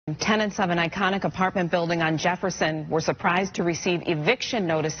Tenants of an iconic apartment building on Jefferson were surprised to receive eviction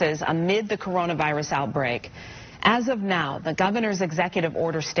notices amid the coronavirus outbreak. As of now, the governor's executive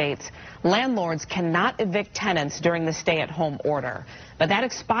order states landlords cannot evict tenants during the stay-at-home order. But that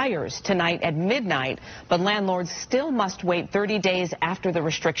expires tonight at midnight, but landlords still must wait 30 days after the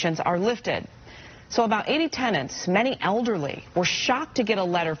restrictions are lifted. So about 80 tenants, many elderly, were shocked to get a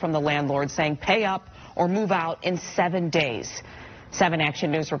letter from the landlord saying pay up or move out in 7 days. 7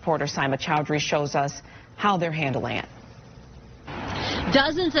 Action News reporter Saima Chowdhury shows us how they're handling it.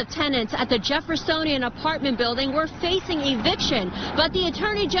 Dozens of tenants at the Jeffersonian apartment building were facing eviction, but the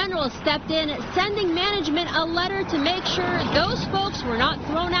Attorney General stepped in, sending management a letter to make sure those folks were not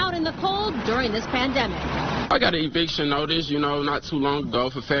thrown out in the cold during this pandemic. I got an eviction notice, not too long ago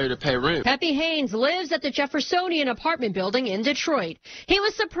for failure to pay rent. Pepe Haynes lives at the Jeffersonian apartment building in Detroit. He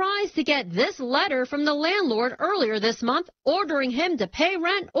was surprised to get this letter from the landlord earlier this month, ordering him to pay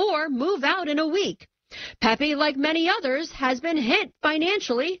rent or move out in a week. Pepe, like many others, has been hit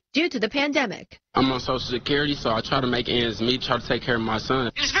financially due to the pandemic. I'm on Social Security, so I try to make ends meet, try to take care of my son.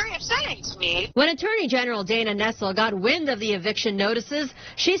 It was very upsetting to me. When Attorney General Dana Nessel got wind of the eviction notices,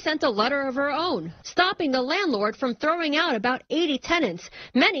 she sent a letter of her own, stopping the landlord from throwing out about 80 tenants,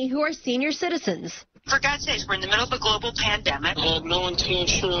 many who are senior citizens. For God's sakes, we're in the middle of a global pandemic. I have no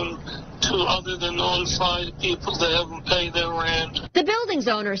intention to other than notify the people that haven't paid their rent. The building's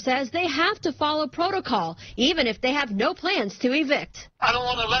owner says they have to follow protocol, even if they have no plans to evict. I don't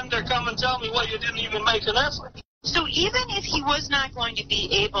want a lender come and tell me, well, you didn't even make an effort. So even if he was not going to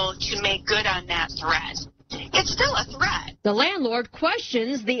be able to make good on that threat, it's still a threat. The landlord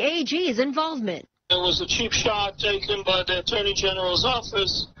questions the AG's involvement. There was a cheap shot taken by the Attorney General's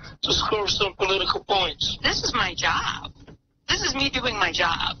office to score some political points. This is my job. This is me doing my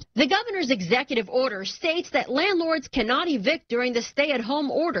job. The governor's executive order states that landlords cannot evict during the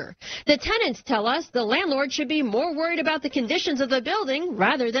stay-at-home order. The tenants tell us the landlord should be more worried about the conditions of the building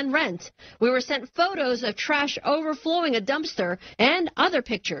rather than rent. We were sent photos of trash overflowing a dumpster and other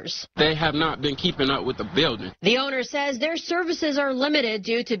pictures. They have not been keeping up with the building. The owner says their services are limited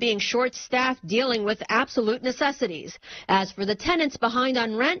due to being short-staffed dealing with absolute necessities. As for the tenants behind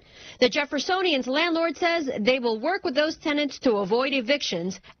on rent, the Jeffersonian's landlord says they will work with those tenants to avoid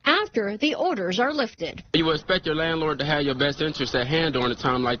evictions after the orders are lifted. You would expect your landlord to have your best interests at hand during a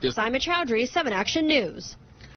time like this. Saima Chowdhury, 7 Action News.